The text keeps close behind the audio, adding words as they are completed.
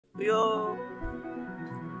Yo!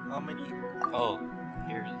 How many? Oh,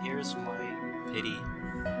 here's my pity.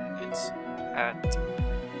 It's at...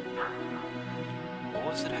 What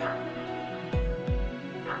was it at?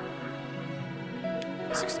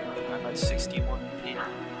 61. I'm at 61 pity.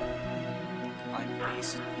 I'm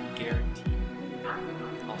basically guaranteed.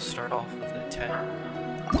 I'll start off with a 10.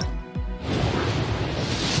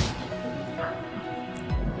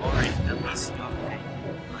 Alright, at least okay.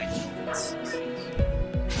 I need this.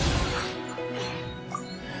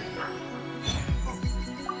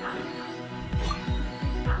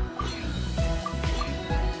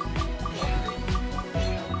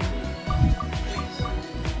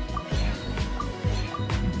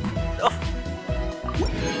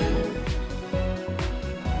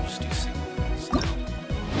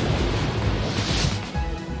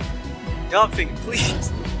 Yanfei, please!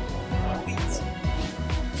 Please!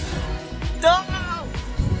 No!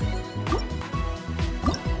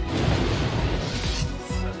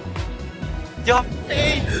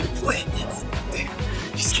 Yanfei! Please! Dude,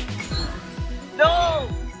 just kidding. No!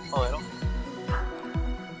 Oh, I don't...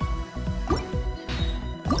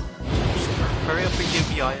 Hurry up and give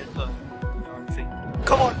me Ayaka. Yanfei.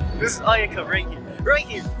 Come on! This is Ayaka right here! Right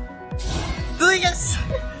here! Yes!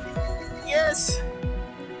 Yes!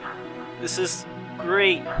 This is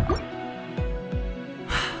great. I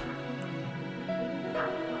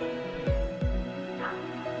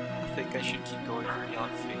think I should keep going for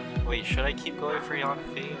Yanfei. Wait, should I keep going for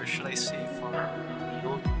Yanfei or should I save for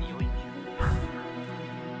Yoimiya?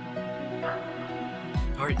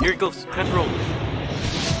 Alright, here it goes. 10 roll.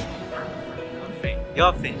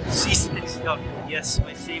 Yanfei. C6. Yanfei. Yes,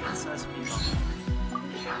 my savings has been on.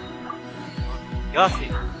 Yanfei.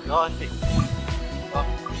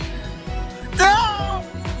 No!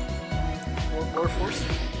 More force.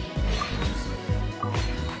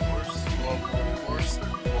 Force.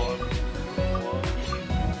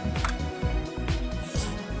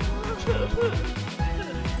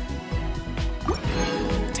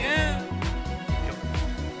 Dude!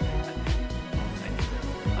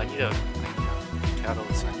 I need a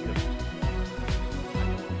catalyst.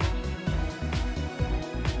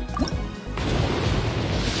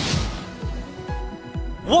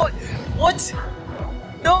 What? What?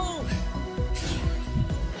 No!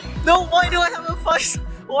 No, why do I have a 5-star?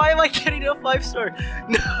 Why am I getting a 5-star?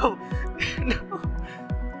 No! No!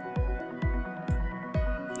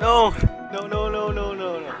 No! No!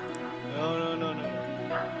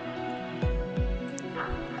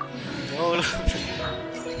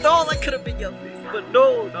 No, that could have been Yanfei, but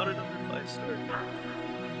no, not another 5-star.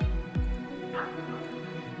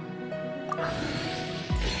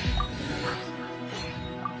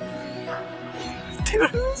 Dude,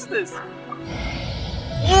 who is this?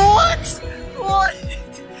 What? What?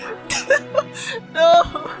 No!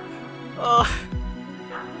 Oh.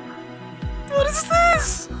 What is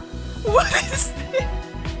this? What is this?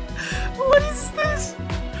 What is this?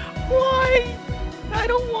 Why? I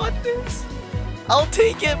don't want this. I'll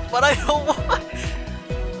take it, but I don't want it.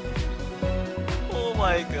 Oh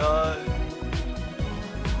my god.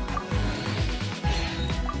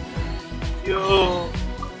 Yo.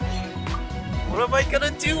 What am I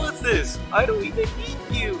gonna do with this? I don't even need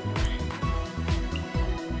you.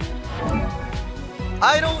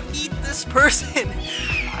 I don't need this person.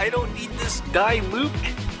 I don't need this guy, Luke.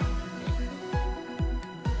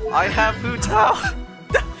 I have Hu Tao.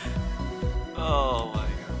 Oh my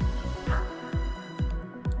god.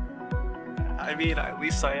 I mean, at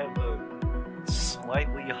least I have a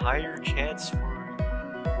slightly higher chance for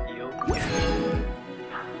Yomi.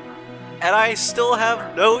 And I still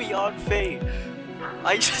have no Yanfei.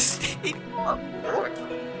 I just need one more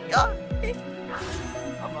Yanfei.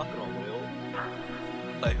 I'm not gonna will.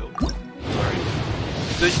 I hope. Alright.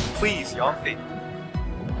 Please, Yanfei.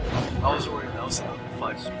 I was worried that was another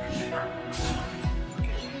 5-star.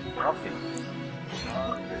 Okay, Yanfei.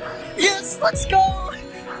 Yes, let's go!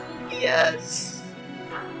 Yes!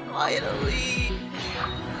 Finally!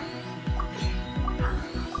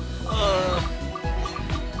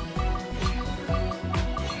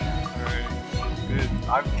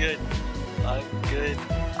 I'm good.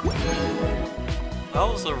 That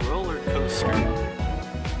was a roller coaster.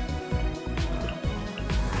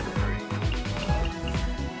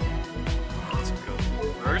 Let's go.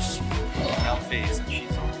 First, Yanfei, and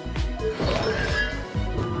she's on.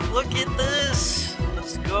 Look at this!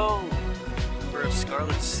 Let's go! Number of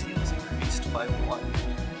Scarlet Seals increased by 1.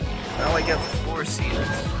 Now I get 4 seals.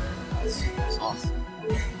 That's awesome.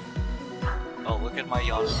 Oh, look at my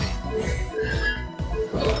Yanfei.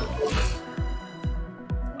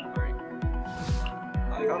 Alright.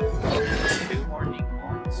 I got 2 more ink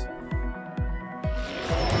bombs.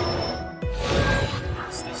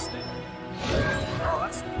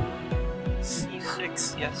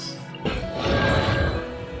 Yes.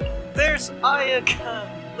 There's Ayaka!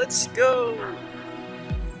 Let's go!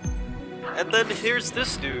 And then here's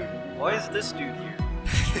this dude. Why is this dude here?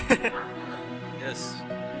 Yes.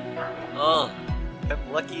 Oh,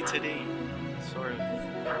 I'm lucky today. Sort of.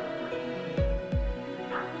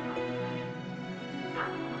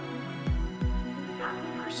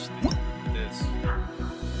 First, this.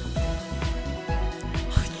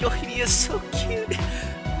 Oh, Yohini is so cute!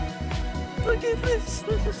 Look at this!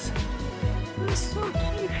 This is so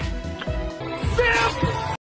cute!